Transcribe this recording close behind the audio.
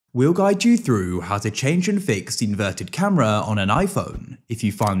We'll guide you through how to change and fix the inverted camera on an iPhone. If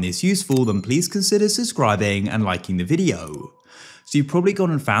you find this useful, then please consider subscribing and liking the video. So you've probably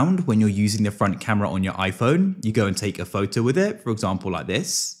gone and found when you're using the front camera on your iPhone, you go and take a photo with it, for example like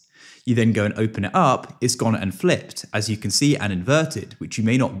this. You then go and open it up, it's gone and flipped, as you can see, and inverted, which you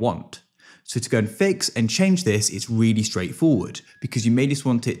may not want. So to go and fix and change this, it's really straightforward because you may just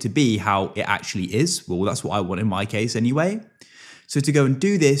want it to be how it actually is. Well, that's what I want in my case anyway. So to go and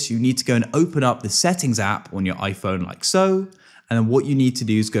do this, you need to go and open up the settings app on your iPhone like so. And then what you need to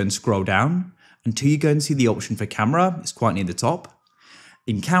do is go and scroll down until you go and see the option for camera. It's quite near the top.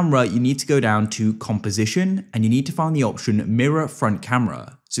 In camera, you need to go down to composition and you need to find the option mirror front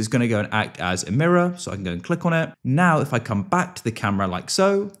camera. So it's going to go and act as a mirror. So I can go and click on it. Now, if I come back to the camera like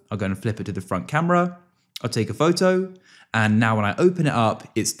so, I'll go and flip it to the front camera. I'll take a photo. And now when I open it up,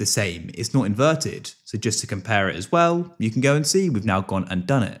 it's the same. It's not inverted. So just to compare it as well, you can go and see we've now gone and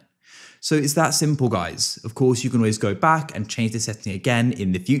done it. So it's that simple, guys. Of course, you can always go back and change the setting again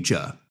in the future.